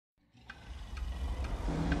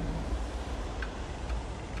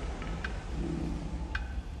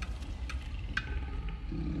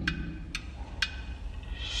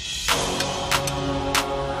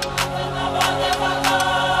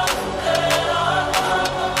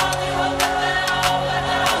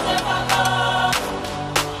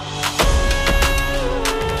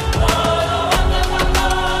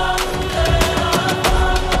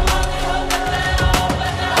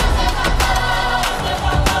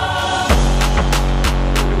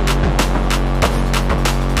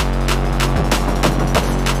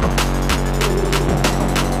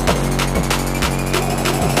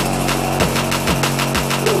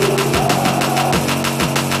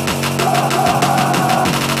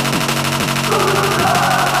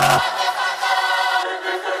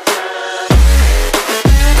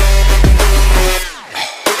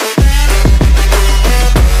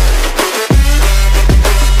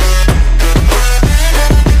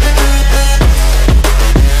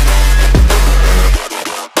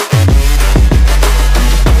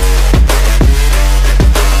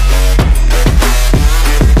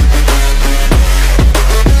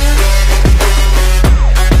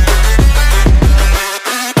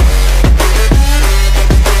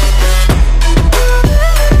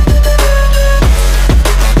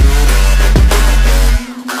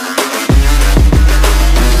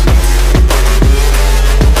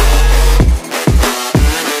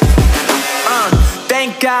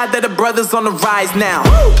God that the brothers on the rise now.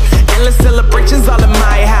 Endless celebrations all in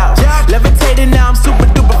my house. Levitating now, I'm super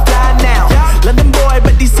duper fly now. London boy,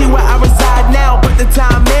 but DC where I reside now. Put the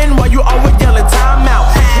time in while you always yelling time out.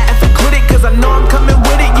 And quit it, cause I know I'm coming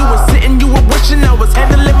with it. You were sitting, you were wishing I was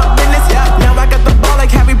handling my business. Now I got the ball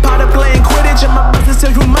like Harry Potter playing Quidditch. And my business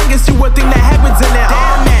is humongous, you would think that happens in it.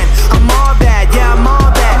 Damn man, I'm all that, yeah I'm all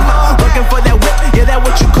that. Working for that whip, yeah that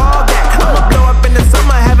what you call that. I'ma blow up in the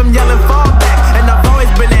summer, have him yelling fall back. And I've always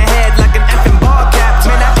been ahead like an effing ball cap.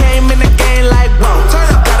 Man, I came in the game like whoa.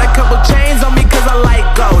 Got a couple chains on me cause I like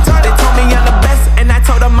gold. They told me I'm the best and I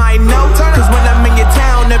told them I know. Cause when I'm in your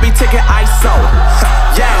town, every ticket I sold.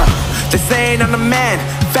 Yeah, they saying I'm the man.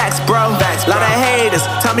 Facts, bro. Lot of haters,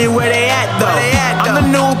 tell me where they at though. I'm the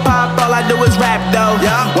new pop, all I do is rap though.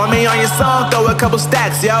 Want me on your song, throw a couple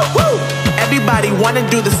stacks, yo. Everybody wanna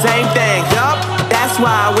do the same thing. That's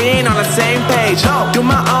why we ain't on the same page. Do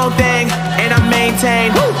my own thing, and I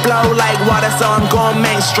maintain. Flow like water, so I'm going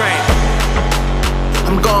mainstream.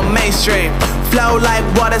 I'm going mainstream. Flow like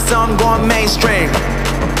water, so I'm going mainstream.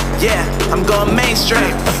 Yeah, I'm going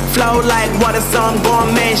mainstream. Flow like water, so I'm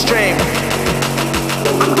going mainstream.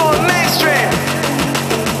 I'm going mainstream.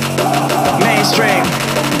 Mainstream.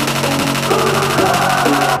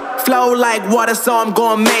 Flow like water, so I'm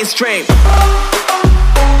going mainstream.